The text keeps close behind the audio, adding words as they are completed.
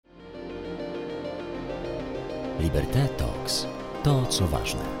Liberté Talks. To, co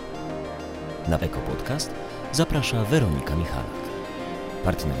ważne. Na Eko Podcast zaprasza Weronika Michalak.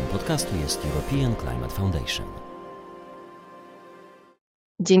 Partnerem podcastu jest European Climate Foundation.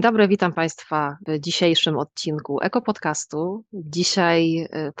 Dzień dobry, witam Państwa w dzisiejszym odcinku Eko Podcastu. Dzisiaj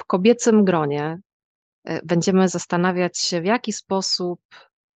w kobiecym gronie będziemy zastanawiać się, w jaki sposób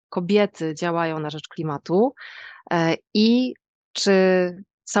kobiety działają na rzecz klimatu i czy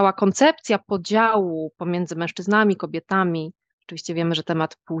cała koncepcja podziału pomiędzy mężczyznami, kobietami, oczywiście wiemy, że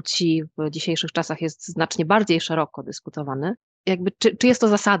temat płci w dzisiejszych czasach jest znacznie bardziej szeroko dyskutowany, czy jest to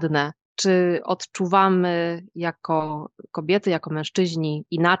zasadne? Czy odczuwamy jako kobiety, jako mężczyźni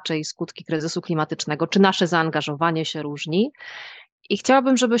inaczej skutki kryzysu klimatycznego? Czy nasze zaangażowanie się różni? I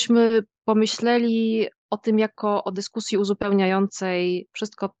chciałabym, żebyśmy pomyśleli o tym jako o dyskusji uzupełniającej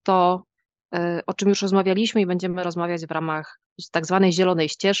wszystko to, o czym już rozmawialiśmy i będziemy rozmawiać w ramach tak zwanej zielonej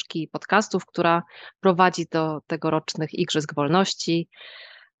ścieżki podcastów, która prowadzi do tegorocznych Igrzysk Wolności.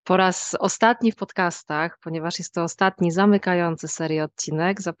 Po raz ostatni w podcastach, ponieważ jest to ostatni zamykający serię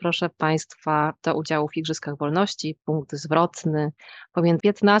odcinek, zaproszę Państwa do udziału w Igrzyskach Wolności, punkt zwrotny pomiędzy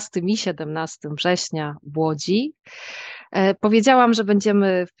 15 i 17 września w Łodzi. Powiedziałam, że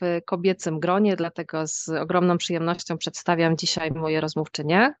będziemy w kobiecym gronie, dlatego z ogromną przyjemnością przedstawiam dzisiaj moje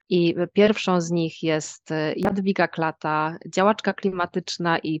rozmówczynie i pierwszą z nich jest Jadwiga Klata, działaczka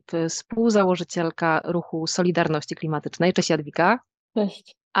klimatyczna i współzałożycielka ruchu Solidarności Klimatycznej. Cześć Jadwiga.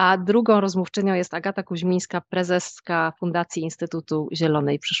 Cześć. A drugą rozmówczynią jest Agata Kuźmińska, prezeska Fundacji Instytutu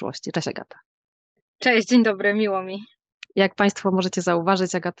Zielonej Przyszłości. Cześć Agata. Cześć, dzień dobry, miło mi. Jak Państwo możecie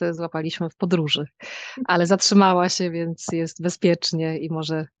zauważyć, Agatę złapaliśmy w podróży, ale zatrzymała się, więc jest bezpiecznie i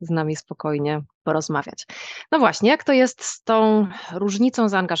może z nami spokojnie porozmawiać. No właśnie, jak to jest z tą różnicą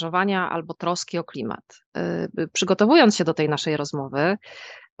zaangażowania albo troski o klimat? Przygotowując się do tej naszej rozmowy,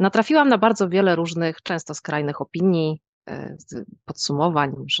 natrafiłam na bardzo wiele różnych, często skrajnych opinii,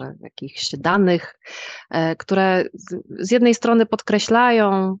 podsumowań, może jakichś danych, które z jednej strony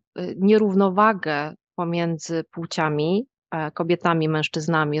podkreślają nierównowagę pomiędzy płciami, kobietami,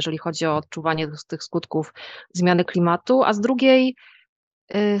 mężczyznami, jeżeli chodzi o odczuwanie tych skutków zmiany klimatu, a z drugiej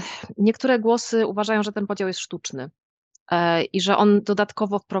niektóre głosy uważają, że ten podział jest sztuczny i że on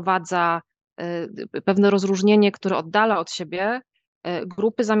dodatkowo wprowadza pewne rozróżnienie, które oddala od siebie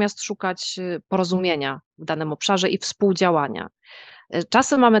grupy, zamiast szukać porozumienia w danym obszarze i współdziałania.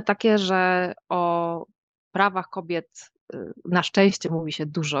 Czasy mamy takie, że o prawach kobiet na szczęście mówi się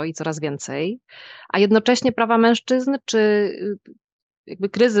dużo i coraz więcej, a jednocześnie prawa mężczyzn czy jakby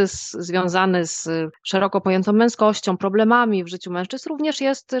kryzys związany z szeroko pojętą męskością, problemami w życiu mężczyzn również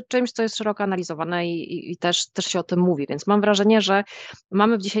jest czymś, co jest szeroko analizowane i też się o tym mówi. Więc mam wrażenie, że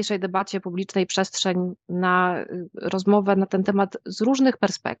mamy w dzisiejszej debacie publicznej przestrzeń na rozmowę na ten temat z różnych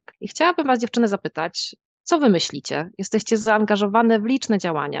perspektyw. I chciałabym Was, dziewczyny, zapytać, co wy myślicie? Jesteście zaangażowane w liczne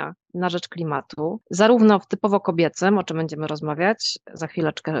działania na rzecz klimatu, zarówno w typowo kobiecym, o czym będziemy rozmawiać za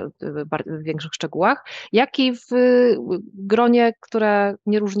chwileczkę w większych szczegółach, jak i w gronie, które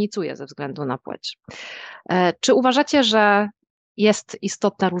nie różnicuje ze względu na płeć. Czy uważacie, że jest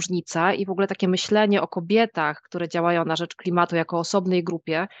istotna różnica i w ogóle takie myślenie o kobietach, które działają na rzecz klimatu jako osobnej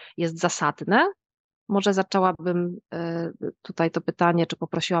grupie jest zasadne? Może zaczęłabym tutaj to pytanie, czy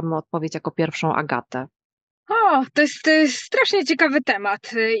poprosiłam o odpowiedź jako pierwszą Agatę. To jest strasznie ciekawy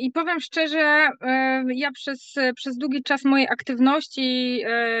temat i powiem szczerze, ja przez długi czas mojej aktywności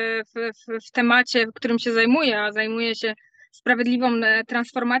w temacie, w którym się zajmuję, a zajmuję się sprawiedliwą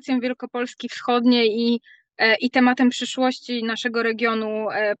transformacją Wielkopolski Wschodniej i tematem przyszłości naszego regionu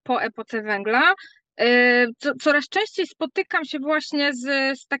po epoce węgla. Coraz częściej spotykam się właśnie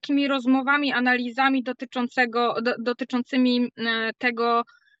z takimi rozmowami, analizami dotyczącymi tego,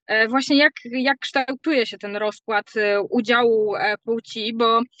 właśnie jak kształtuje się ten rozkład udziału płci,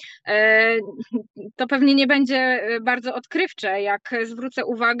 bo to pewnie nie będzie bardzo odkrywcze, jak zwrócę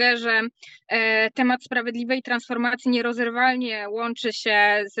uwagę, że temat sprawiedliwej transformacji nierozerwalnie łączy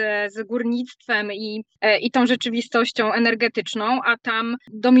się z górnictwem i tą rzeczywistością energetyczną, a tam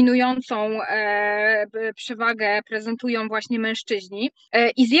dominującą przewagę prezentują właśnie mężczyźni.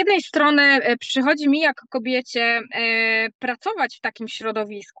 I z jednej strony przychodzi mi jako kobiecie pracować w takim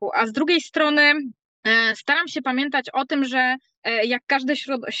środowisku, a z drugiej strony staram się pamiętać o tym, że jak każde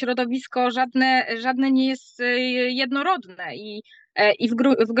środowisko, żadne nie jest jednorodne i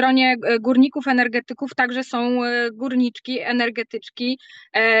w gronie górników, energetyków także są górniczki, energetyczki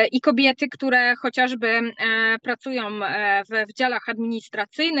i kobiety, które chociażby pracują w działach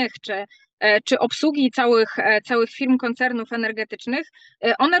administracyjnych czy obsługi całych firm, koncernów energetycznych,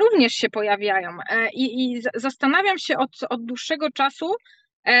 one również się pojawiają. I zastanawiam się od dłuższego czasu,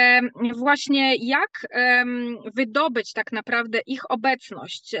 właśnie jak wydobyć tak naprawdę ich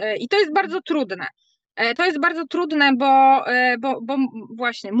obecność. I to jest bardzo trudne. To jest bardzo trudne, bo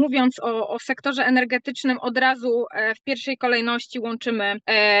właśnie mówiąc o sektorze energetycznym, od razu w pierwszej kolejności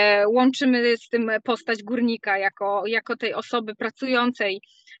łączymy z tym postać górnika jako tej osoby pracującej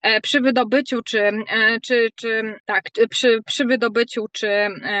przy wydobyciu, przy wydobyciu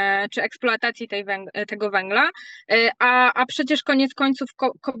czy eksploatacji tego węgla, a przecież koniec końców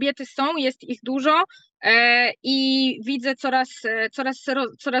kobiety są, jest ich dużo. I widzę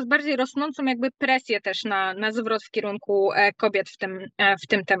coraz bardziej rosnącą jakby presję też na zwrot w kierunku kobiet w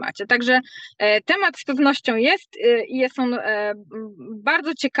tym temacie. Także temat z pewnością jest i jest on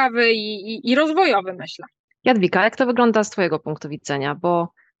bardzo ciekawy i rozwojowy, myślę. Jadwiga, jak to wygląda z Twojego punktu widzenia? Bo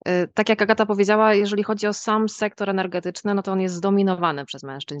tak jak Agata powiedziała, jeżeli chodzi o sam sektor energetyczny, no to on jest zdominowany przez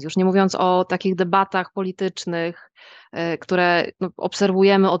mężczyzn. Już nie mówiąc o takich debatach politycznych, które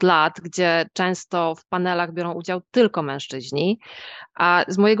obserwujemy od lat, gdzie często w panelach biorą udział tylko mężczyźni. A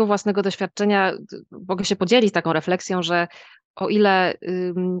z mojego własnego doświadczenia mogę się podzielić taką refleksją, że o ile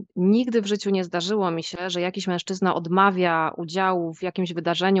nigdy w życiu nie zdarzyło mi się, że jakiś mężczyzna odmawia udziału w jakimś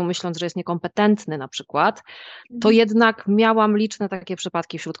wydarzeniu, myśląc, że jest niekompetentny na przykład, to jednak miałam liczne takie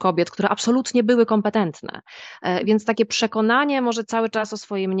przypadki wśród kobiet, które absolutnie były kompetentne. Więc takie przekonanie może cały czas o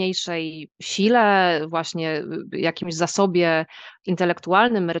swojej mniejszej sile, właśnie jakimś zasobie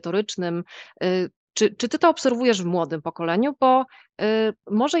intelektualnym, merytorycznym. Czy ty to obserwujesz w młodym pokoleniu? Bo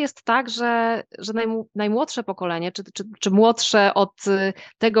może jest tak, że najmłodsze pokolenie, czy młodsze od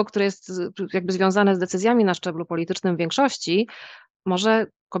tego, które jest jakby związane z decyzjami na szczeblu politycznym w większości, może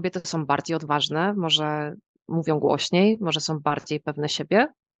kobiety są bardziej odważne, może mówią głośniej, może są bardziej pewne siebie?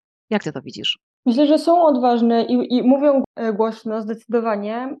 Jak ty to widzisz? Myślę, że są odważne i mówią głośno,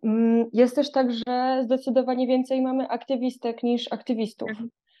 zdecydowanie. Jest też tak, że zdecydowanie więcej mamy aktywistek niż aktywistów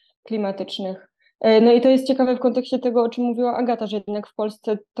klimatycznych. No i to jest ciekawe w kontekście tego, o czym mówiła Agata, że jednak w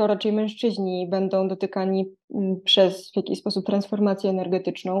Polsce to raczej mężczyźni będą dotykani przez w jakiś sposób transformację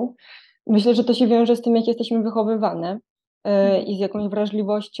energetyczną. Myślę, że to się wiąże z tym, jak jesteśmy wychowywane i z jakąś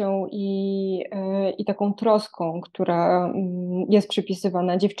wrażliwością i taką troską, która jest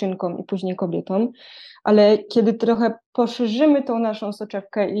przypisywana dziewczynkom i później kobietom. Ale kiedy trochę poszerzymy tą naszą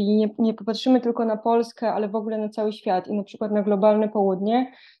soczewkę i nie popatrzymy tylko na Polskę, ale w ogóle na cały świat i na przykład na globalne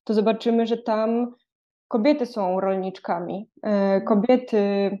południe, to zobaczymy, że tam kobiety są rolniczkami.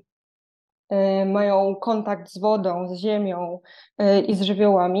 Kobiety mają kontakt z wodą, z ziemią i z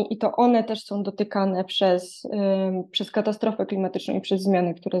żywiołami i to one też są dotykane przez katastrofę klimatyczną i przez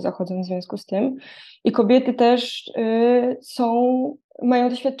zmiany, które zachodzą w związku z tym. I kobiety też mają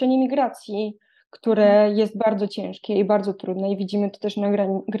doświadczenie migracji, które jest bardzo ciężkie i bardzo trudne i widzimy to też na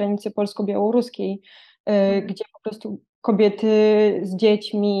granicy polsko-białoruskiej, gdzie po prostu kobiety z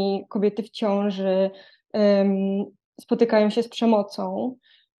dziećmi, kobiety w ciąży spotykają się z przemocą.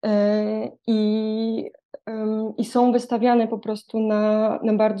 I są wystawiane po prostu na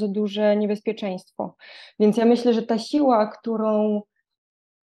bardzo duże niebezpieczeństwo. Więc ja myślę, że ta siła, którą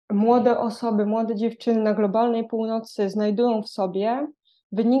młode osoby, młode dziewczyny na globalnej północy znajdują w sobie,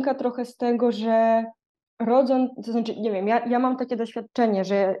 wynika trochę z tego, że to znaczy, nie wiem, ja mam takie doświadczenie,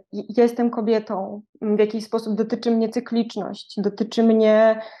 że jestem kobietą, w jakiś sposób dotyczy mnie cykliczność, dotyczy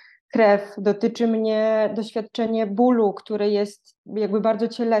mnie krew, dotyczy mnie doświadczenie bólu, które jest jakby bardzo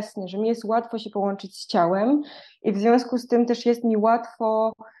cielesny, że mi jest łatwo się połączyć z ciałem i w związku z tym też jest mi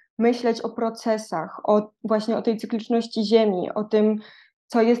łatwo myśleć o procesach, właśnie o tej cykliczności Ziemi, o tym,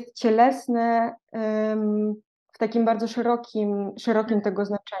 co jest cielesne w takim bardzo szerokim tego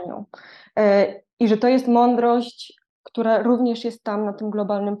znaczeniu. I że to jest mądrość, która również jest tam na tym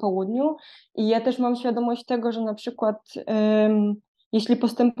globalnym południu. I ja też mam świadomość tego, że na przykład jeśli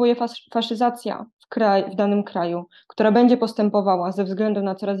postępuje faszyzacja w danym kraju, która będzie postępowała ze względu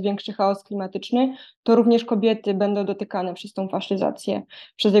na coraz większy chaos klimatyczny, to również kobiety będą dotykane przez tą faszyzację,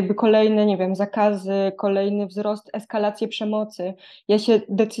 przez jakby kolejne, nie wiem, zakazy, kolejny wzrost, eskalację przemocy. Ja się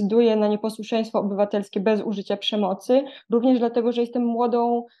decyduję na nieposłuszeństwo obywatelskie bez użycia przemocy, również dlatego, że jestem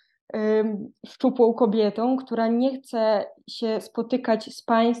młodą, szczupłą kobietą, która nie chce się spotykać z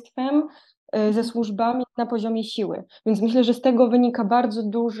państwem, ze służbami na poziomie siły. Więc myślę, że z tego wynika bardzo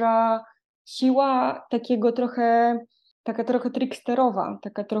duża siła taka trochę tricksterowa,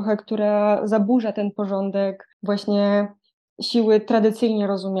 taka trochę, która zaburza ten porządek właśnie siły tradycyjnie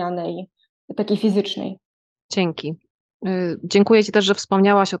rozumianej, takiej fizycznej. Dzięki. Dziękuję Ci też, że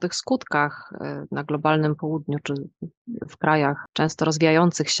wspomniałaś o tych skutkach na globalnym południu, czy w krajach często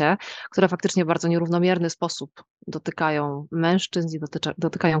rozwijających się, które faktycznie w bardzo nierównomierny sposób dotykają mężczyzn i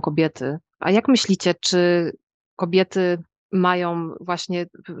dotykają kobiety. A jak myślicie, czy kobiety mają właśnie,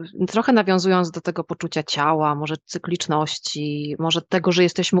 trochę nawiązując do tego poczucia ciała, może cykliczności, może tego, że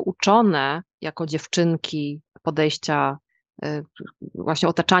jesteśmy uczone jako dziewczynki podejścia, właśnie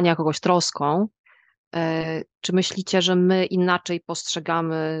otaczania kogoś troską. Czy myślicie, że my inaczej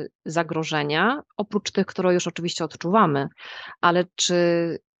postrzegamy zagrożenia, oprócz tych, które już oczywiście odczuwamy, ale czy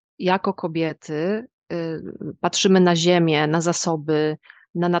jako kobiety patrzymy na ziemię, na zasoby,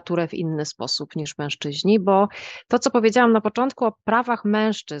 na naturę w inny sposób niż mężczyźni? Bo to, co powiedziałam na początku o prawach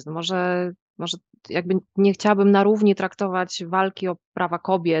mężczyzn, może jakby nie chciałabym na równi traktować walki o prawa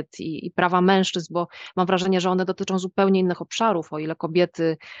kobiet i prawa mężczyzn, bo mam wrażenie, że one dotyczą zupełnie innych obszarów. O ile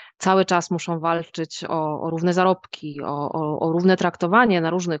kobiety cały czas muszą walczyć o równe zarobki, o równe traktowanie na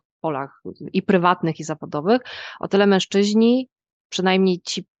różnych polach i prywatnych, i zawodowych, o tyle mężczyźni, przynajmniej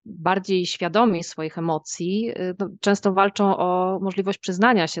ci bardziej świadomi swoich emocji, no, często walczą o możliwość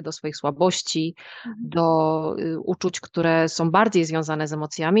przyznania się do swoich słabości, do uczuć, które są bardziej związane z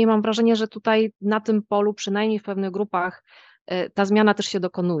emocjami. I mam wrażenie, że tutaj na tym polu, przynajmniej w pewnych grupach, ta zmiana też się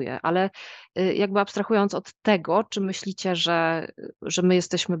dokonuje, ale jakby abstrahując od tego, czy myślicie, że my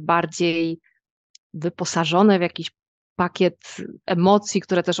jesteśmy bardziej wyposażone w jakiś pakiet emocji,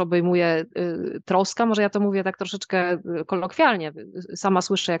 które też obejmuje troska? Może ja to mówię tak troszeczkę kolokwialnie, sama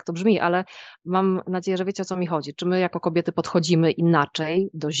słyszę, jak to brzmi, ale mam nadzieję, że wiecie, o co mi chodzi. Czy my jako kobiety podchodzimy inaczej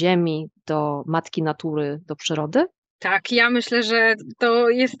do ziemi, do matki natury, do przyrody? Tak, ja myślę, że to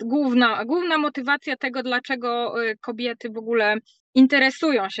jest główna motywacja tego, dlaczego kobiety w ogóle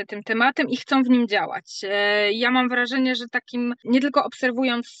interesują się tym tematem i chcą w nim działać. Ja mam wrażenie, że takim, nie tylko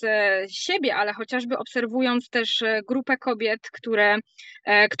obserwując siebie, ale chociażby obserwując też grupę kobiet,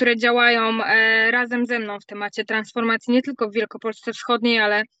 które działają razem ze mną w temacie transformacji, nie tylko w Wielkopolsce Wschodniej,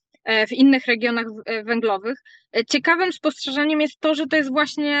 ale w innych regionach węglowych. Ciekawym spostrzeżeniem jest to, że to jest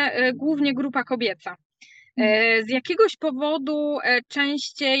właśnie głównie grupa kobieca. Z jakiegoś powodu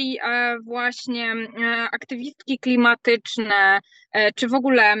częściej właśnie aktywistki klimatyczne, czy w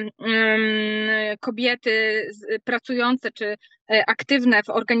ogóle kobiety pracujące, czy aktywne w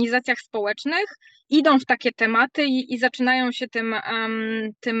organizacjach społecznych idą w takie tematy i zaczynają się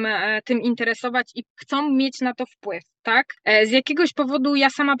tym interesować i chcą mieć na to wpływ, tak? Z jakiegoś powodu ja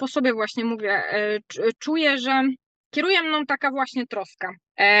sama po sobie właśnie mówię, czuję, że kieruje mną taka właśnie troska.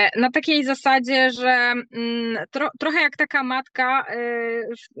 Na takiej zasadzie, że trochę jak taka matka,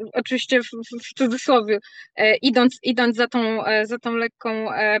 oczywiście w cudzysłowie, idąc za tą lekką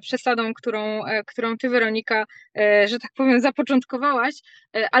przesadą, którą ty, Weronika, że tak powiem, zapoczątkowałaś,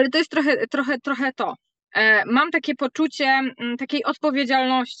 ale to jest trochę to. Mam takie poczucie takiej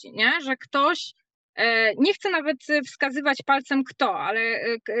odpowiedzialności, nie? Że ktoś, nie chcę nawet wskazywać palcem kto, ale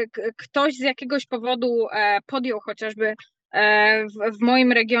ktoś z jakiegoś powodu podjął chociażby w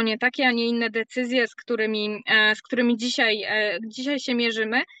moim regionie takie, a nie inne decyzje, z którymi dzisiaj się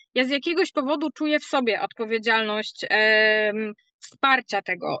mierzymy. Ja z jakiegoś powodu czuję w sobie odpowiedzialność wsparcia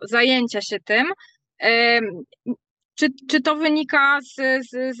tego, zajęcia się tym. Czy to wynika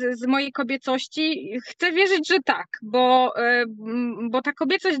z mojej kobiecości? Chcę wierzyć, że tak, bo ta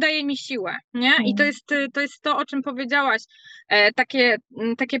kobiecość daje mi siłę, nie? I to jest to, o czym powiedziałaś,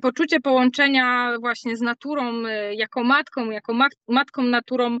 takie poczucie połączenia właśnie z naturą, jako matką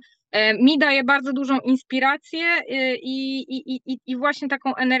naturą, mi daje bardzo dużą inspirację i właśnie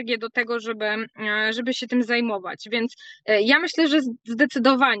taką energię do tego, żeby się tym zajmować. Więc ja myślę, że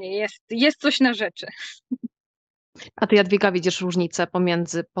zdecydowanie jest coś na rzeczy. A ty, Jadwiga, widzisz różnicę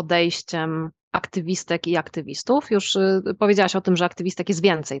pomiędzy podejściem aktywistek i aktywistów? Już powiedziałaś o tym, że aktywistek jest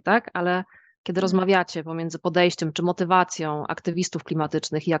więcej, tak? Ale kiedy rozmawiacie pomiędzy podejściem czy motywacją aktywistów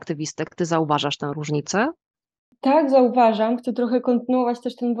klimatycznych i aktywistek, ty zauważasz tę różnicę? Tak, zauważam. Chcę trochę kontynuować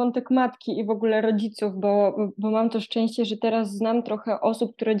też ten wątek matki i w ogóle rodziców, bo mam to szczęście, że teraz znam trochę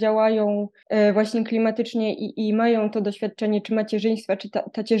osób, które działają właśnie klimatycznie i mają to doświadczenie czy macierzyństwa, czy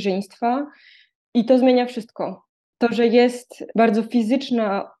tacierzyństwa i to zmienia wszystko. To, że jest bardzo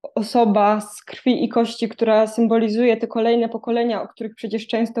fizyczna osoba z krwi i kości, która symbolizuje te kolejne pokolenia, o których przecież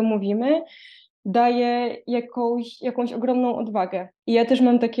często mówimy, daje jakąś ogromną odwagę. I ja też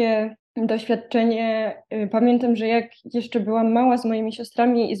mam takie doświadczenie. Pamiętam, że jak jeszcze byłam mała, z moimi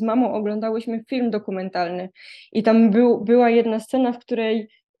siostrami i z mamą oglądałyśmy film dokumentalny i tam była jedna scena, w której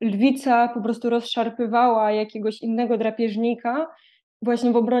lwica po prostu rozszarpywała jakiegoś innego drapieżnika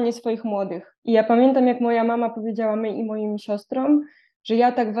właśnie w obronie swoich młodych. I ja pamiętam, jak moja mama powiedziała mi i moim siostrom, że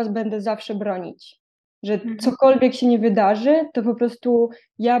ja tak was będę zawsze bronić. Że cokolwiek się nie wydarzy, to po prostu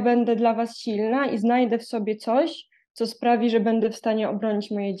ja będę dla was silna i znajdę w sobie coś, co sprawi, że będę w stanie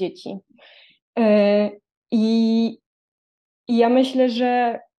obronić moje dzieci. I ja myślę,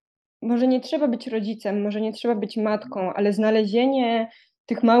 że może nie trzeba być rodzicem, może nie trzeba być matką, ale znalezienie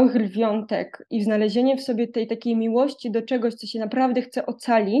tych małych lwiątek i znalezienie w sobie tej takiej miłości do czegoś, co się naprawdę chce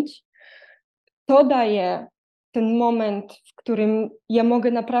ocalić, to daje ten moment, w którym ja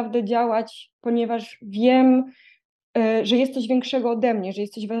mogę naprawdę działać, ponieważ wiem, że jest coś większego ode mnie, że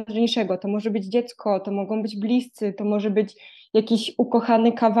jest coś ważniejszego. To może być dziecko, to mogą być bliscy, to może być jakiś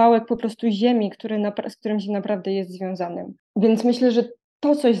ukochany kawałek po prostu ziemi, z którym się naprawdę jest związanym. Więc myślę, że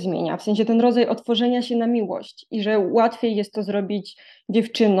to coś zmienia, w sensie ten rodzaj otworzenia się na miłość i że łatwiej jest to zrobić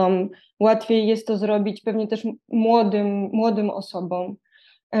dziewczynom, łatwiej jest to zrobić pewnie też młodym osobom.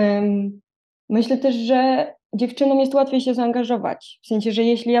 Myślę też, że dziewczynom jest łatwiej się zaangażować, w sensie, że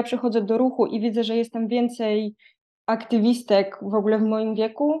jeśli ja przychodzę do ruchu i widzę, że jest tam więcej aktywistek w ogóle w moim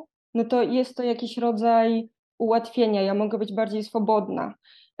wieku, no to jest to jakiś rodzaj ułatwienia, ja mogę być bardziej swobodna.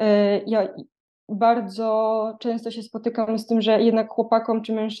 Ja bardzo często się spotykam z tym, że jednak chłopakom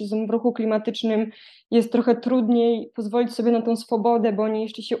czy mężczyznom w ruchu klimatycznym jest trochę trudniej pozwolić sobie na tą swobodę, bo oni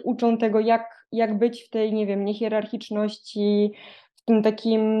jeszcze się uczą tego, jak być w tej, nie wiem, niehierarchiczności, w tym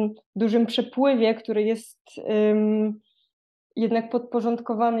takim dużym przepływie, który jest jednak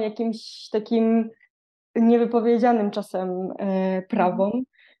podporządkowany jakimś takim niewypowiedzianym czasem prawom,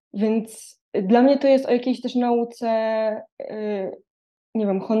 więc dla mnie to jest o jakiejś też nauce, nie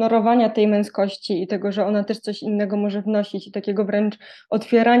wiem, honorowania tej męskości i tego, że ona też coś innego może wnosić i takiego wręcz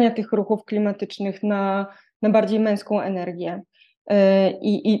otwierania tych ruchów klimatycznych na bardziej męską energię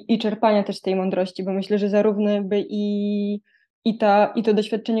i czerpania też tej mądrości, bo myślę, że zarówno jakby i to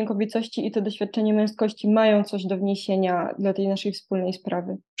doświadczenie kobiecości, i to doświadczenie męskości mają coś do wniesienia dla tej naszej wspólnej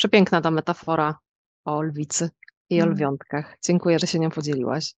sprawy. Przepiękna ta metafora o lwicy i o lwiątkach. Dziękuję, że się nią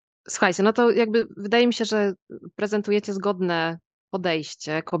podzieliłaś. Słuchajcie, no to jakby wydaje mi się, że prezentujecie zgodne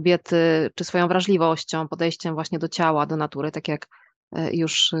podejście kobiety, czy swoją wrażliwością, podejściem właśnie do ciała, do natury, tak jak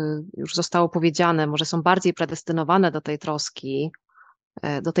już zostało powiedziane, może są bardziej predestynowane do tej troski,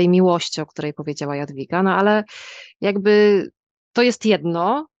 do tej miłości, o której powiedziała Jadwiga, no ale jakby to jest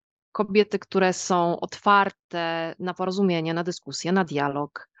jedno, kobiety, które są otwarte na porozumienie, na dyskusję, na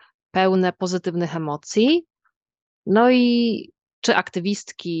dialog, pełne pozytywnych emocji, no i czy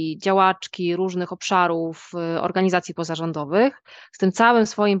aktywistki, działaczki różnych obszarów, organizacji pozarządowych, z tym całym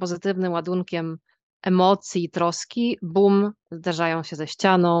swoim pozytywnym ładunkiem emocji, troski, bum, zderzają się ze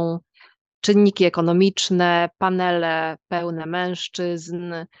ścianą, czynniki ekonomiczne, panele pełne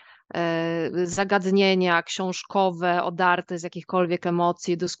mężczyzn, zagadnienia książkowe, odarte z jakichkolwiek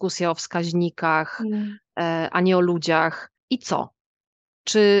emocji, dyskusja o wskaźnikach, a nie o ludziach. I co?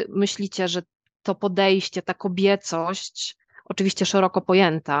 Czy myślicie, że to podejście, ta kobiecość, oczywiście szeroko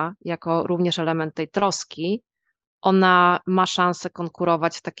pojęta, jako również element tej troski, ona ma szansę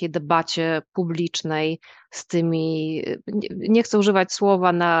konkurować w takiej debacie publicznej z tymi, nie chcę używać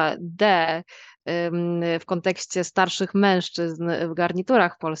słowa na D, w kontekście starszych mężczyzn w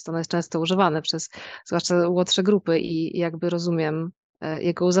garniturach w Polsce, ono jest często używane przez zwłaszcza młodsze grupy i jakby rozumiem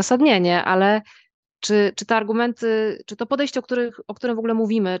jego uzasadnienie, ale czy te argumenty, czy to podejście, o którym w ogóle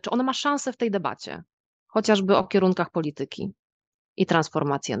mówimy, czy ono ma szansę w tej debacie, chociażby o kierunkach polityki i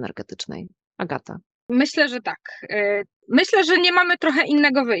transformacji energetycznej? Agata. Myślę, że tak. Myślę, że nie mamy trochę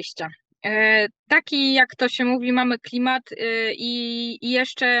innego wyjścia. Taki, jak to się mówi, mamy klimat i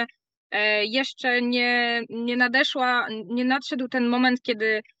jeszcze nie nadszedł ten moment,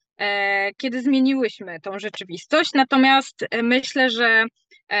 kiedy zmieniłyśmy tą rzeczywistość. Natomiast myślę, że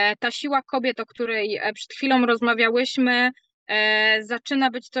ta siła kobiet, o której przed chwilą rozmawiałyśmy, zaczyna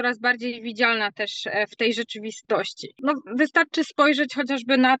być coraz bardziej widzialna też w tej rzeczywistości. No, wystarczy spojrzeć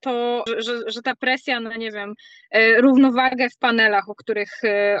chociażby na to, że ta presja na, nie wiem, równowagę w panelach,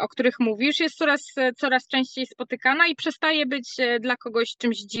 o których mówisz, jest coraz częściej spotykana i przestaje być dla kogoś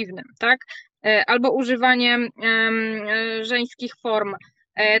czymś dziwnym, tak? Albo używaniem żeńskich form.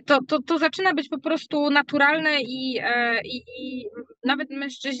 To zaczyna być po prostu naturalne i nawet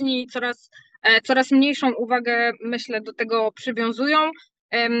mężczyźni coraz mniejszą uwagę, myślę, do tego przywiązują.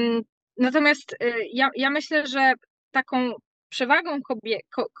 Natomiast ja myślę, że taką przewagą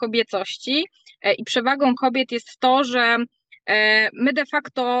kobiecości i przewagą kobiet jest to, że my de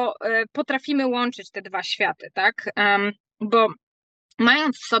facto potrafimy łączyć te dwa światy, tak? Bo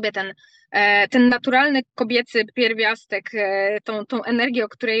mając w sobie ten naturalny kobiecy pierwiastek, tą energię, o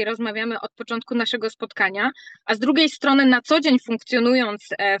której rozmawiamy od początku naszego spotkania, a z drugiej strony na co dzień funkcjonując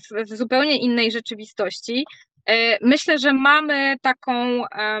w zupełnie innej rzeczywistości, myślę, że mamy taką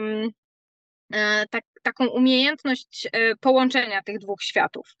umiejętność połączenia tych dwóch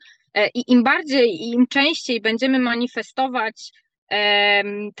światów. I im bardziej i im częściej będziemy manifestować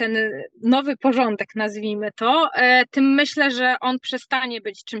ten nowy porządek, nazwijmy to, tym myślę, że on przestanie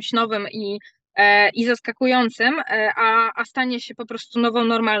być czymś nowym i zaskakującym, a stanie się po prostu nową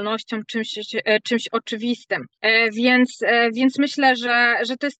normalnością, czymś oczywistym. Więc myślę,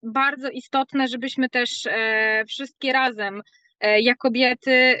 że to jest bardzo istotne, żebyśmy też wszystkie razem jak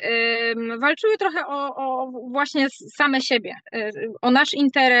kobiety walczyły trochę o właśnie same siebie, o nasz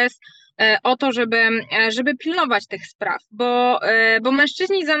interes, o to, żeby pilnować tych spraw, bo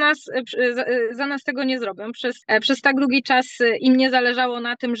mężczyźni za nas tego nie zrobią. Przez tak długi czas im nie zależało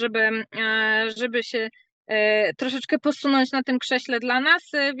na tym, żeby się troszeczkę posunąć na tym krześle dla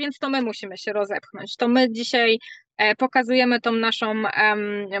nas, więc to my musimy się rozepchnąć. To my dzisiaj pokazujemy tą naszą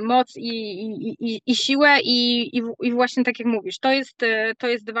moc i siłę i właśnie tak jak mówisz, to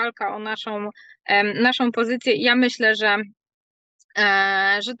jest walka o naszą pozycję i ja myślę,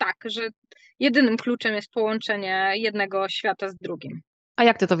 że tak, że jedynym kluczem jest połączenie jednego świata z drugim. A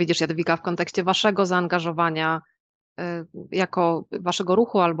jak ty to widzisz, Jadwiga, w kontekście waszego zaangażowania jako waszego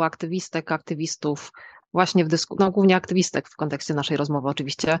ruchu albo aktywistek, aktywistów właśnie no głównie aktywistek w kontekście naszej rozmowy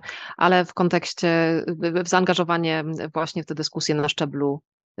oczywiście, ale w kontekście zaangażowanie właśnie w tę dyskusję na szczeblu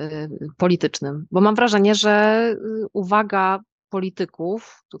politycznym, bo mam wrażenie, że uwaga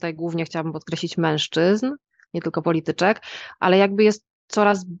polityków, tutaj głównie chciałabym podkreślić mężczyzn, nie tylko polityczek, ale jakby jest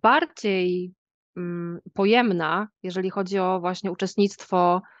coraz bardziej pojemna, jeżeli chodzi o właśnie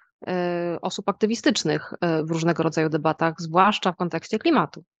uczestnictwo osób aktywistycznych w różnego rodzaju debatach, zwłaszcza w kontekście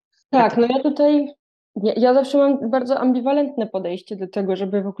klimatu. Tak, no ja zawsze mam bardzo ambiwalentne podejście do tego,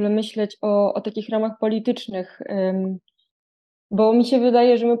 żeby w ogóle myśleć o takich ramach politycznych, bo mi się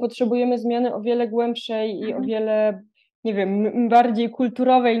wydaje, że my potrzebujemy zmiany o wiele głębszej i o wiele, nie wiem, bardziej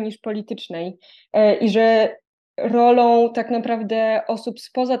kulturowej niż politycznej i że rolą tak naprawdę osób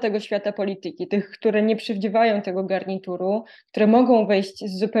spoza tego świata polityki, tych, które nie przywdziewają tego garnituru, które mogą wejść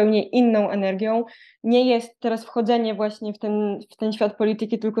z zupełnie inną energią, nie jest teraz wchodzenie właśnie w ten świat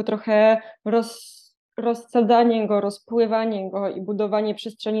polityki, tylko trochę rozsadzanie go, rozpływanie go i budowanie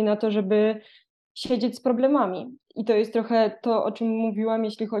przestrzeni na to, żeby siedzieć z problemami. I to jest trochę to, o czym mówiłam,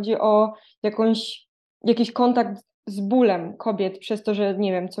 jeśli chodzi o jakiś kontakt z bólem kobiet, przez to, że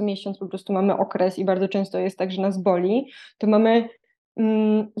nie wiem, co miesiąc po prostu mamy okres i bardzo często jest tak, że nas boli, to mamy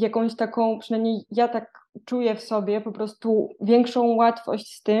jakąś taką, przynajmniej ja tak czuję w sobie, po prostu większą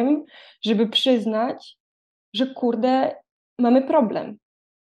łatwość z tym, żeby przyznać, że kurde, mamy problem.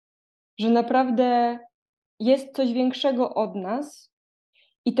 Że naprawdę jest coś większego od nas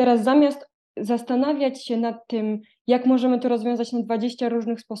i teraz zamiast zastanawiać się nad tym, jak możemy to rozwiązać na 20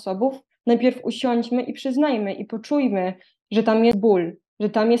 różnych sposobów, najpierw usiądźmy i przyznajmy i poczujmy, że tam jest ból, że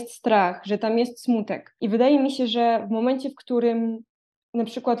tam jest strach, że tam jest smutek. I wydaje mi się, że w momencie, w którym na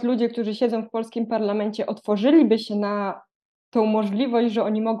przykład ludzie, którzy siedzą w polskim parlamencie, otworzyliby się na tą możliwość, że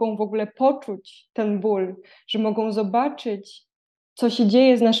oni mogą w ogóle poczuć ten ból, że mogą zobaczyć, co się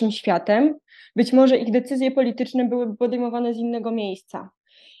dzieje z naszym światem, być może ich decyzje polityczne byłyby podejmowane z innego miejsca.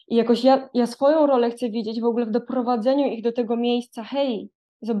 I jakoś ja swoją rolę chcę widzieć w ogóle w doprowadzeniu ich do tego miejsca. Hej,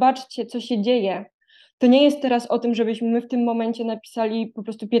 zobaczcie, co się dzieje. To nie jest teraz o tym, żebyśmy my w tym momencie napisali po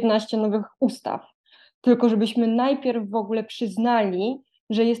prostu 15 nowych ustaw, tylko żebyśmy najpierw w ogóle przyznali,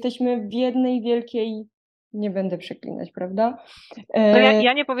 że jesteśmy w jednej wielkiej, nie będę przeklinać, prawda? No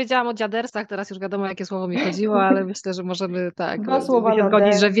ja nie powiedziałam o dziadersach, teraz już wiadomo, jakie słowo mi chodziło, ale myślę, że możemy tak Dwa słowa się na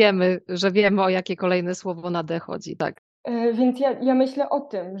zgodzić, D. że wiemy, o jakie kolejne słowo na D chodzi, tak. Więc ja myślę o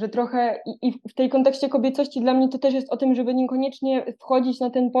tym, że trochę i w tej kontekście kobiecości dla mnie to też jest o tym, żeby niekoniecznie wchodzić na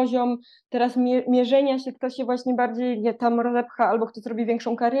ten poziom teraz mierzenia się, kto się właśnie bardziej tam rozepcha albo kto zrobi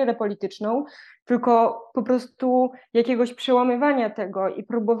większą karierę polityczną, tylko po prostu jakiegoś przełamywania tego i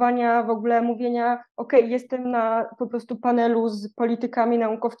próbowania w ogóle mówienia, okej, jestem na po prostu panelu z politykami,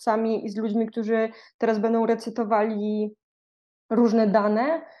 naukowcami i z ludźmi, którzy teraz będą recytowali różne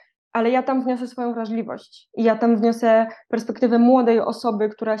dane, ale ja tam wniosę swoją wrażliwość i ja tam wniosę perspektywę młodej osoby,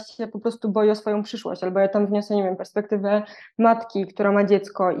 która się po prostu boi o swoją przyszłość, albo ja tam wniosę, nie wiem, perspektywę matki, która ma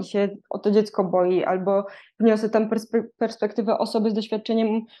dziecko i się o to dziecko boi, albo wniosę tam perspektywę osoby z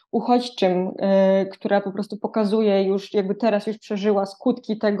doświadczeniem uchodźczym, która po prostu pokazuje już, jakby teraz już przeżyła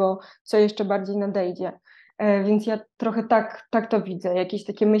skutki tego, co jeszcze bardziej nadejdzie. Więc ja trochę tak to widzę, jakieś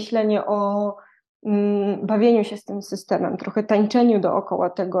takie myślenie o bawieniu się z tym systemem, trochę tańczeniu dookoła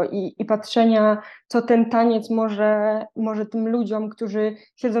tego i patrzenia, co ten taniec może tym ludziom, którzy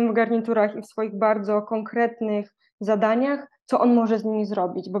siedzą w garniturach i w swoich bardzo konkretnych zadaniach, co on może z nimi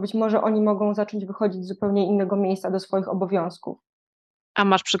zrobić, bo być może oni mogą zacząć wychodzić z zupełnie innego miejsca do swoich obowiązków. A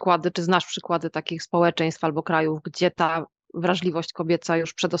masz przykłady, czy znasz przykłady takich społeczeństw albo krajów, gdzie ta wrażliwość kobieca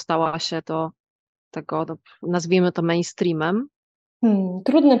już przedostała się do tego, nazwijmy to mainstreamem?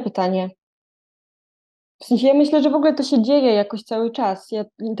 Trudne pytanie. W sensie ja myślę, że w ogóle to się dzieje jakoś cały czas. Ja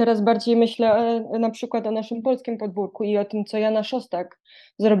teraz bardziej myślę na przykład o naszym polskim podwórku i o tym, co Jana Szostak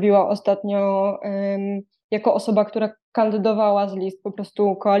zrobiła ostatnio jako osoba, która kandydowała z list po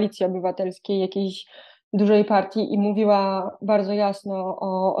prostu Koalicji Obywatelskiej, jakiejś dużej partii i mówiła bardzo jasno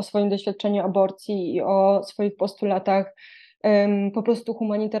o swoim doświadczeniu aborcji i o swoich postulatach po prostu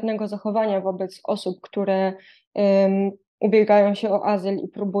humanitarnego zachowania wobec osób, które ubiegają się o azyl i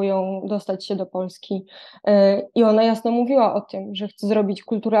próbują dostać się do Polski. I ona jasno mówiła o tym, że chce zrobić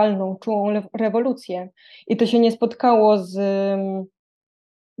kulturalną, czułą rewolucję. I to się nie spotkało z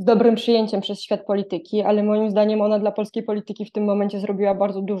dobrym przyjęciem przez świat polityki, ale moim zdaniem ona dla polskiej polityki w tym momencie zrobiła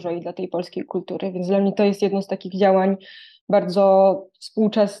bardzo dużo i dla tej polskiej kultury, więc dla mnie to jest jedno z takich działań bardzo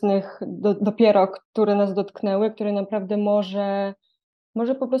współczesnych dopiero, które nas dotknęły, które naprawdę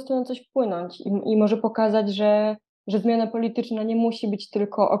może po prostu na coś wpłynąć i może pokazać, że zmiana polityczna nie musi być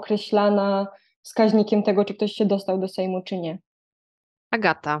tylko określana wskaźnikiem tego, czy ktoś się dostał do Sejmu, czy nie.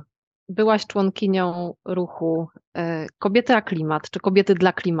 Agata, byłaś członkinią ruchu Kobiety a Klimat, czy Kobiety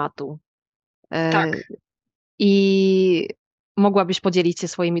dla Klimatu. Tak. I mogłabyś podzielić się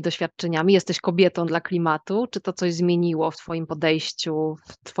swoimi doświadczeniami? Jesteś kobietą dla klimatu? Czy to coś zmieniło w twoim podejściu,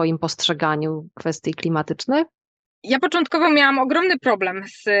 w twoim postrzeganiu kwestii klimatycznych? Ja początkowo miałam ogromny problem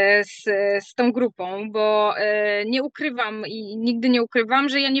z tą grupą, bo nie ukrywam i nigdy nie ukrywam,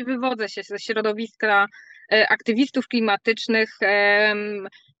 że ja nie wywodzę się ze środowiska aktywistów klimatycznych.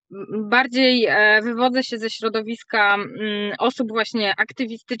 Bardziej wywodzę się ze środowiska osób właśnie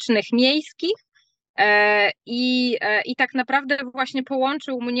aktywistycznych miejskich. I tak naprawdę właśnie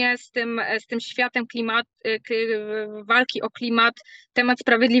połączył mnie z tym światem walki o klimat temat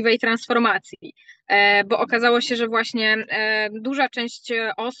sprawiedliwej transformacji, bo okazało się, że właśnie duża część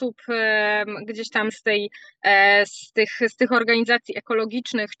osób gdzieś tam z tych organizacji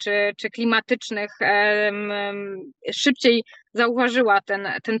ekologicznych czy klimatycznych szybciej zauważyła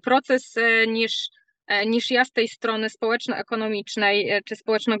ten proces niż ja z tej strony społeczno-ekonomicznej czy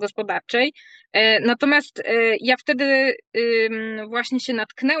społeczno-gospodarczej. Natomiast ja wtedy właśnie się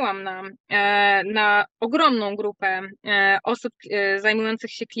natknęłam na ogromną grupę osób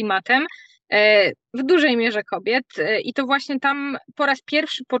zajmujących się klimatem, w dużej mierze kobiet, i to właśnie tam po raz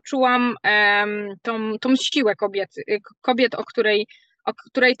pierwszy poczułam tą siłę kobiet, o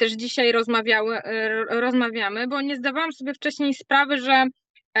której też dzisiaj rozmawiamy, bo nie zdawałam sobie wcześniej sprawy,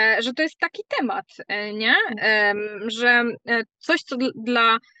 że to jest taki temat, nie? Że coś, co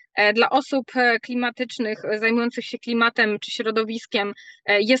dla osób klimatycznych, zajmujących się klimatem czy środowiskiem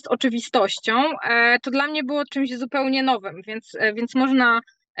jest oczywistością, to dla mnie było czymś zupełnie nowym, więc można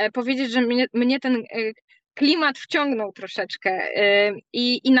powiedzieć, że mnie ten klimat wciągnął troszeczkę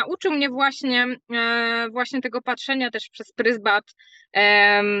i nauczył mnie właśnie tego patrzenia też przez pryzmat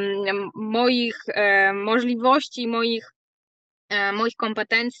moich możliwości, moich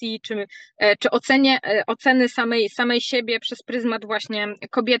kompetencji, czy oceny samej siebie przez pryzmat właśnie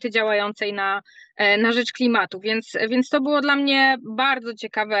kobiety działającej na rzecz klimatu. Więc to było dla mnie bardzo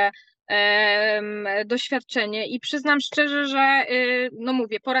ciekawe doświadczenie i przyznam szczerze, że no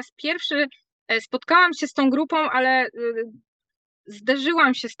mówię, po raz pierwszy spotkałam się z tą grupą, ale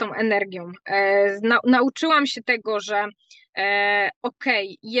zderzyłam się z tą energią. Nauczyłam się tego, że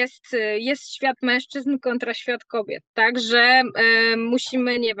okej, jest świat mężczyzn kontra świat kobiet, tak, że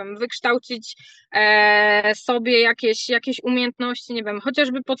musimy, nie wiem, wykształcić sobie jakieś umiejętności, nie wiem,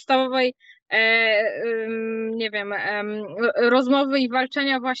 chociażby podstawowej, nie wiem, rozmowy i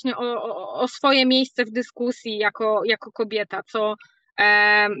walczenia właśnie o swoje miejsce w dyskusji jako kobieta,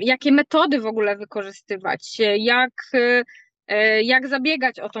 jakie metody w ogóle wykorzystywać, jak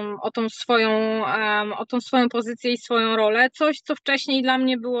zabiegać o tą swoją pozycję i swoją rolę. Coś, co wcześniej dla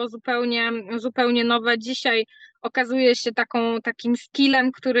mnie było zupełnie nowe. Dzisiaj okazuje się takim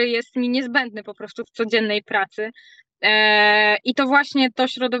skillem, który jest mi niezbędny po prostu w codziennej pracy. I to właśnie to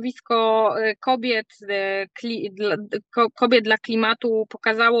środowisko kobiet dla klimatu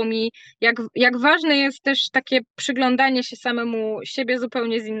pokazało mi, jak ważne jest też takie przyglądanie się samemu siebie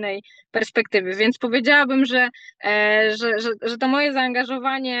zupełnie z innej perspektywy. Więc powiedziałabym, że to moje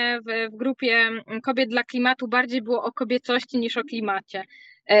zaangażowanie w grupie Kobiet dla Klimatu bardziej było o kobiecości niż o klimacie.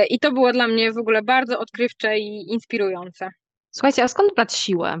 I to było dla mnie w ogóle bardzo odkrywcze i inspirujące. Słuchajcie, a skąd brać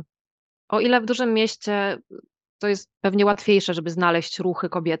siłę? O ile w dużym mieście to jest pewnie łatwiejsze, żeby znaleźć ruchy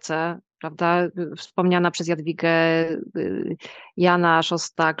kobiece, prawda? Wspomniana przez Jadwigę Jana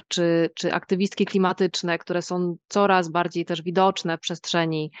Szostak, czy aktywistki klimatyczne, które są coraz bardziej też widoczne w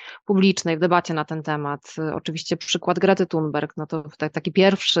przestrzeni publicznej, w debacie na ten temat. Oczywiście przykład Grety Thunberg, no to taki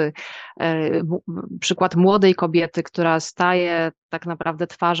pierwszy przykład młodej kobiety, która staje tak naprawdę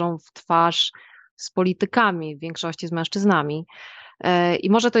twarzą w twarz z politykami, w większości z mężczyznami. I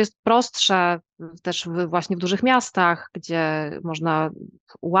może to jest prostsze też właśnie w dużych miastach, gdzie można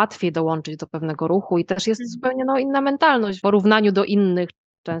łatwiej dołączyć do pewnego ruchu i też jest zupełnie inna mentalność w porównaniu do innych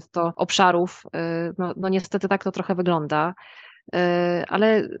często obszarów. No niestety tak to trochę wygląda.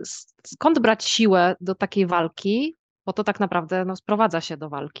 Ale skąd brać siłę do takiej walki? Bo to tak naprawdę sprowadza się do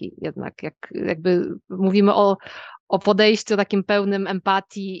walki jednak. Jakby mówimy o podejściu takim pełnym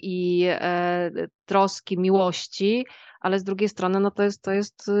empatii i troski, miłości, ale z drugiej strony to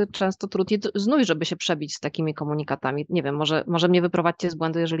jest często trud i znój, żeby się przebić z takimi komunikatami. Nie wiem, może mnie wyprowadźcie z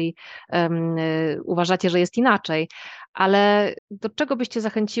błędu, jeżeli uważacie, że jest inaczej, ale do czego byście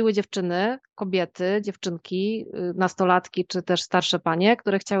zachęciły dziewczyny, kobiety, dziewczynki, nastolatki, czy też starsze panie,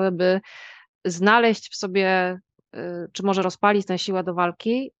 które chciałyby znaleźć w sobie, czy może rozpalić tę siłę do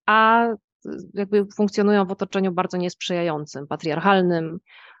walki, a jakby funkcjonują w otoczeniu bardzo niesprzyjającym, patriarchalnym,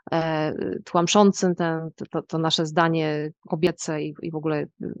 tłamszącym to nasze zdanie kobiece i w ogóle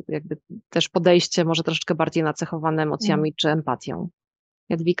jakby też podejście może troszeczkę bardziej nacechowane emocjami czy empatią.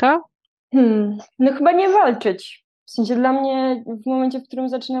 Jadwika? No chyba nie walczyć. W sensie dla mnie w momencie, w którym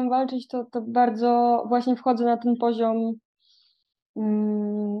zaczynam walczyć, to bardzo właśnie wchodzę na ten poziom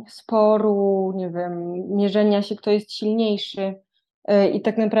sporu, nie wiem, mierzenia się, kto jest silniejszy. I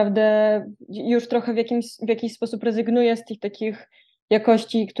tak naprawdę już trochę w jakiś sposób rezygnuję z tych takich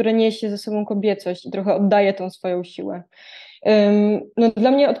jakości, które niesie ze sobą kobiecość i trochę oddaję tą swoją siłę. No,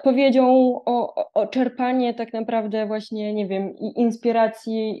 dla mnie odpowiedzią o czerpanie tak naprawdę właśnie, nie wiem, i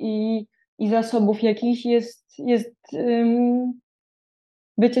inspiracji i zasobów jakichś jest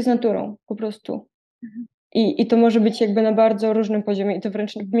bycie z naturą po prostu. I to może być jakby na bardzo różnym poziomie i to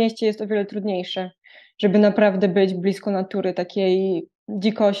wręcz w mieście jest o wiele trudniejsze, żeby naprawdę być blisko natury, takiej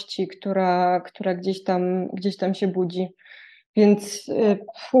dzikości, która gdzieś tam się budzi. Więc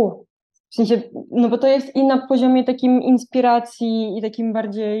w sensie, no bo to jest i na poziomie takim inspiracji i takim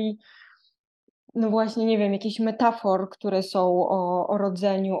bardziej, no właśnie, nie wiem, jakichś metafor, które są o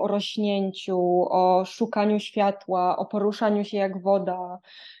rodzeniu, o rośnięciu, o szukaniu światła, o poruszaniu się jak woda,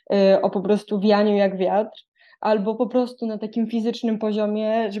 o po prostu wianiu jak wiatr, albo po prostu na takim fizycznym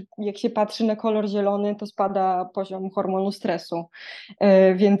poziomie, że jak się patrzy na kolor zielony, to spada poziom hormonu stresu.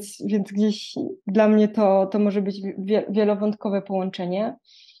 Więc gdzieś dla mnie to może być wielowątkowe połączenie.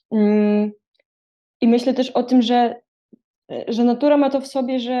 I myślę też o tym, że natura ma to w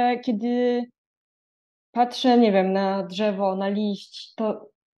sobie, że kiedy patrzę, nie wiem, na drzewo, na liść, to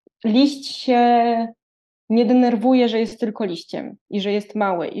liść się nie denerwuje, że jest tylko liściem i że jest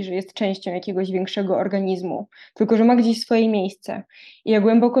mały i że jest częścią jakiegoś większego organizmu, tylko że ma gdzieś swoje miejsce. I ja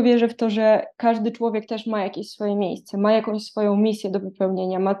głęboko wierzę w to, że każdy człowiek też ma jakieś swoje miejsce, ma jakąś swoją misję do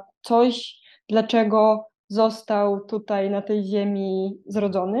wypełnienia, ma coś, dlaczego został tutaj na tej ziemi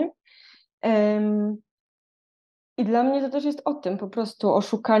zrodzony. I dla mnie to też jest o tym, po prostu o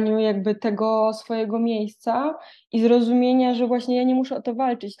szukaniu jakby tego swojego miejsca i zrozumienia, że właśnie ja nie muszę o to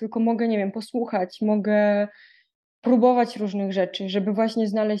walczyć, tylko mogę, nie wiem, posłuchać, mogę próbować różnych rzeczy, żeby właśnie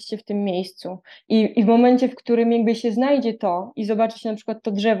znaleźć się w tym miejscu. I w momencie, w którym jakby się znajdzie to i zobaczy się na przykład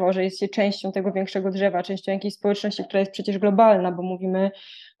to drzewo, że jest się częścią tego większego drzewa, częścią jakiejś społeczności, która jest przecież globalna, bo mówimy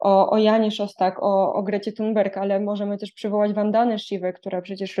o Janie Szostak, o Grecie Thunberg, ale możemy też przywołać Vandanę Shivę, która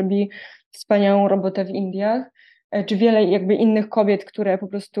przecież robi wspaniałą robotę w Indiach, czy wiele jakby innych kobiet, które po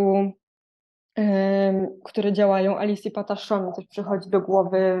prostu które działają. Alicji Pataszoni też przychodzi do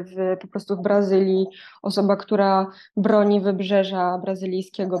głowy po prostu w Brazylii, osoba, która broni wybrzeża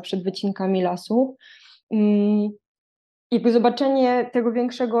brazylijskiego przed wycinkami lasu. Jakby zobaczenie tego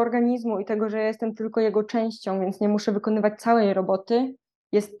większego organizmu i tego, że ja jestem tylko jego częścią, więc nie muszę wykonywać całej roboty,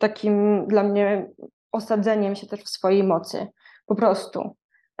 jest takim dla mnie osadzeniem się też w swojej mocy. Po prostu.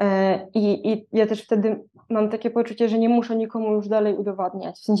 I ja też wtedy mam takie poczucie, że nie muszę nikomu już dalej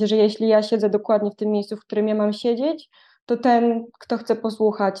udowadniać. W sensie, że jeśli ja siedzę dokładnie w tym miejscu, w którym ja mam siedzieć, to ten, kto chce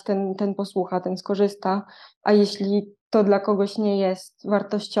posłuchać, ten posłucha, ten skorzysta, a jeśli to dla kogoś nie jest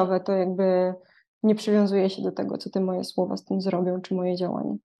wartościowe, to jakby nie przywiązuję się do tego, co te moje słowa z tym zrobią, czy moje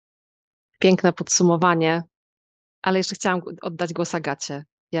działanie. Piękne podsumowanie, ale jeszcze chciałam oddać głos Agacie.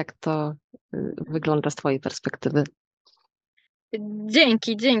 Jak to wygląda z twojej perspektywy?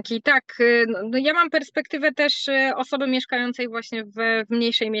 Dzięki. Tak, no ja mam perspektywę też osoby mieszkającej właśnie w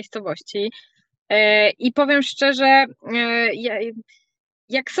mniejszej miejscowości i powiem szczerze,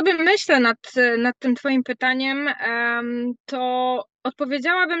 Jak sobie myślę nad tym twoim pytaniem, to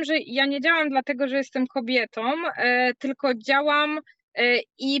odpowiedziałabym, że ja nie działam dlatego, że jestem kobietą, tylko działam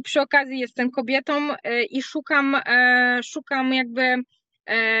i przy okazji jestem kobietą i szukam jakby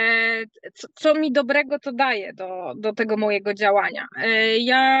co mi dobrego to daje do tego mojego działania.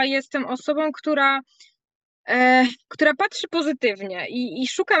 Ja jestem osobą, która patrzy pozytywnie i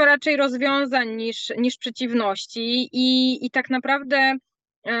szukam raczej rozwiązań niż przeciwności i tak naprawdę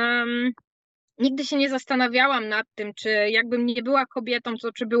nigdy się nie zastanawiałam nad tym, czy jakbym nie była kobietą,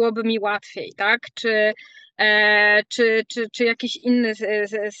 to czy byłoby mi łatwiej, tak? Czy jakiś inny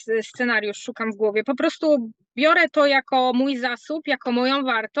scenariusz szukam w głowie. Po prostu biorę to jako mój zasób, jako moją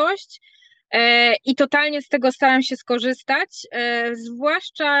wartość i totalnie z tego staram się skorzystać,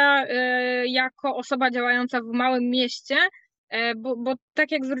 zwłaszcza jako osoba działająca w małym mieście, bo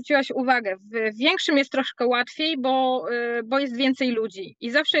tak jak zwróciłaś uwagę, w większym jest troszkę łatwiej, bo jest więcej ludzi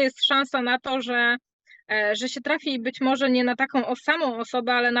i zawsze jest szansa na to, że się trafi być może nie na taką samą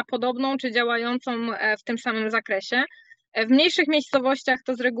osobę, ale na podobną czy działającą w tym samym zakresie. W mniejszych miejscowościach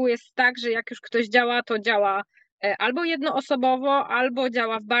to z reguły jest tak, że jak już ktoś działa, to działa albo jednoosobowo, albo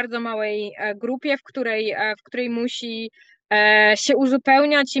działa w bardzo małej grupie, w której musi się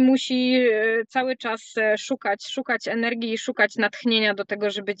uzupełniać i musi cały czas szukać energii i szukać natchnienia do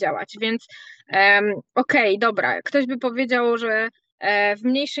tego, żeby działać. Więc okej, dobra, ktoś by powiedział, że w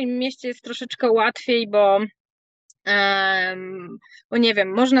mniejszym mieście jest troszeczkę łatwiej, bo nie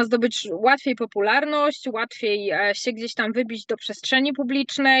wiem, można zdobyć łatwiej popularność, łatwiej się gdzieś tam wybić do przestrzeni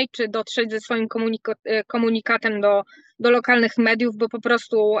publicznej, czy dotrzeć ze swoim komunikatem do lokalnych mediów, bo po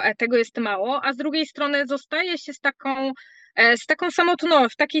prostu tego jest mało, a z drugiej strony zostaje się z taką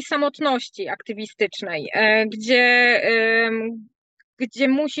w takiej samotności aktywistycznej, gdzie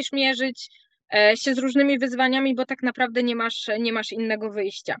musisz mierzyć się z różnymi wyzwaniami, bo tak naprawdę nie masz innego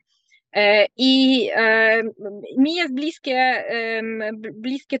wyjścia. I mi jest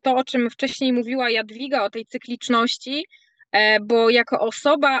bliskie to, o czym wcześniej mówiła Jadwiga, o tej cykliczności, bo jako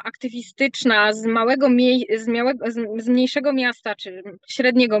osoba aktywistyczna z mniejszego miasta, czy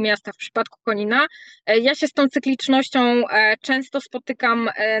średniego miasta w przypadku Konina, ja się z tą cyklicznością często spotykam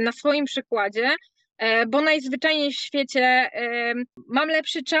na swoim przykładzie, bo najzwyczajniej w świecie mam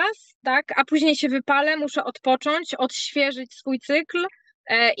lepszy czas, tak, a później się wypalę, muszę odpocząć, odświeżyć swój cykl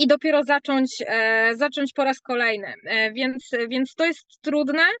i dopiero zacząć po raz kolejny. Więc to jest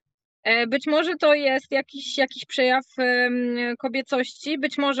trudne. Być może to jest jakiś przejaw kobiecości,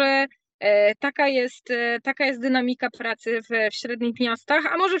 być może taka jest dynamika pracy w średnich miastach,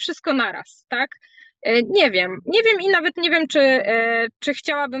 a może wszystko naraz, tak? Nie wiem i nawet nie wiem, czy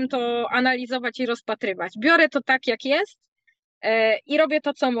chciałabym to analizować i rozpatrywać. Biorę to tak, jak jest i robię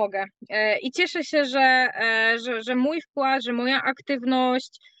to, co mogę. I cieszę się, że mój wkład, że moja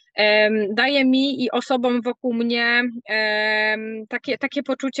aktywność daje mi i osobom wokół mnie takie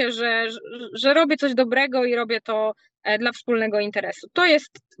poczucie, że robię coś dobrego i robię to dla wspólnego interesu. To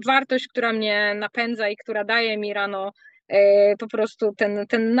jest wartość, która mnie napędza i która daje mi rano po prostu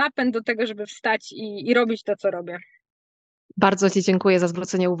ten napęd do tego, żeby wstać i robić to, co robię. Bardzo Ci dziękuję za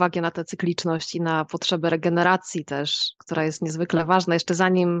zwrócenie uwagi na tę cykliczność i na potrzebę regeneracji też, która jest niezwykle ważna. Jeszcze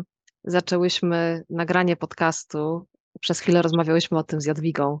zanim zaczęłyśmy nagranie podcastu, przez chwilę rozmawiałyśmy o tym z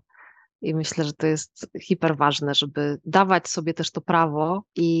Jadwigą i myślę, że to jest hiperważne, żeby dawać sobie też to prawo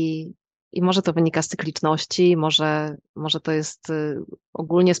i może to wynika z cykliczności, może to jest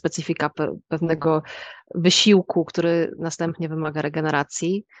ogólnie specyfika pewnego wysiłku, który następnie wymaga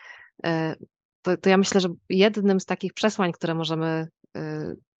regeneracji. To ja myślę, że jednym z takich przesłań, które możemy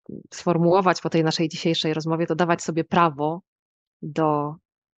sformułować po tej naszej dzisiejszej rozmowie, to dawać sobie prawo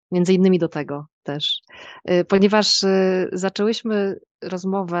między innymi do tego też. Ponieważ zaczęłyśmy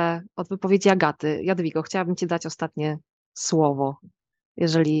rozmowę od wypowiedzi Agaty. Jadwigo, chciałabym Ci dać ostatnie słowo,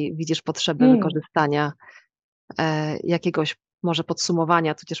 jeżeli widzisz potrzebę wykorzystania jakiegoś może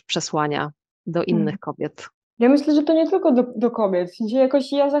podsumowania, tudzież przesłania do innych kobiet. Ja myślę, że to nie tylko do kobiet, gdzie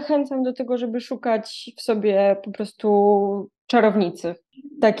jakoś ja zachęcam do tego, żeby szukać w sobie po prostu czarownicy.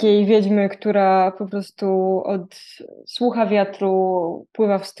 Takiej wiedźmy, która po prostu słucha wiatru,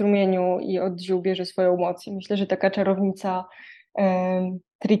 pływa w strumieniu i od ziół bierze swoją moc. I myślę, że taka czarownica,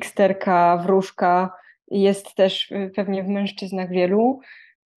 tricksterka, wróżka jest też pewnie w mężczyznach wielu.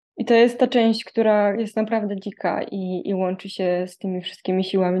 I to jest ta część, która jest naprawdę dzika i łączy się z tymi wszystkimi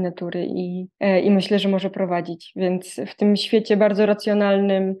siłami natury i myślę, że może prowadzić. Więc w tym świecie bardzo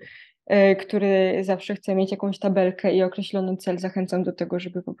racjonalnym, który zawsze chce mieć jakąś tabelkę i określony cel, zachęcam do tego,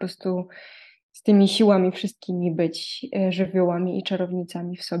 żeby po prostu z tymi siłami wszystkimi być żywiołami i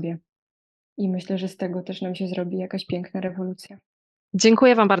czarownicami w sobie. I myślę, że z tego też nam się zrobi jakaś piękna rewolucja.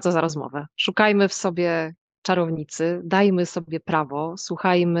 Dziękuję Wam bardzo za rozmowę. Szukajmy w sobie czarownicy, dajmy sobie prawo,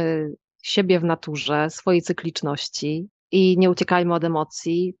 słuchajmy siebie w naturze, swojej cykliczności i nie uciekajmy od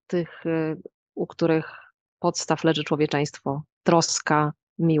emocji, tych, u których podstaw leży człowieczeństwo, troska,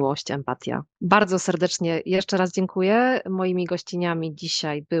 miłość, empatia. Bardzo serdecznie jeszcze raz dziękuję. Moimi gościniami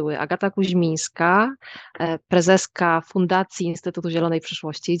dzisiaj były Agata Kuźmińska, prezeska Fundacji Instytutu Zielonej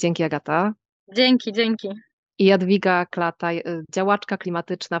Przyszłości. Dzięki, Agata. Dzięki. I Jadwiga Klata, działaczka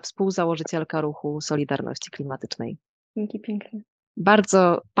klimatyczna, współzałożycielka ruchu Solidarności Klimatycznej. Dzięki pięknie.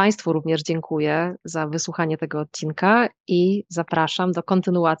 Bardzo Państwu również dziękuję za wysłuchanie tego odcinka i zapraszam do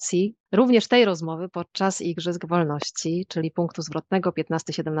kontynuacji również tej rozmowy podczas Igrzysk Wolności, czyli punktu zwrotnego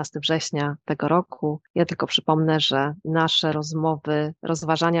 15-17 września tego roku. Ja tylko przypomnę, że nasze rozmowy,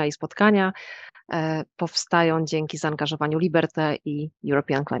 rozważania i spotkania powstają dzięki zaangażowaniu Liberté i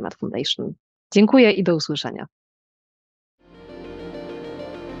European Climate Foundation. Dziękuję i do usłyszenia.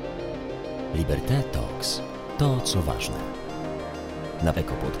 Liberté Talks. To, co ważne. Na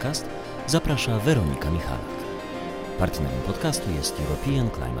Beko Podcast zaprasza Weronika Michalak. Partnerem podcastu jest European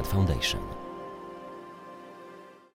Climate Foundation.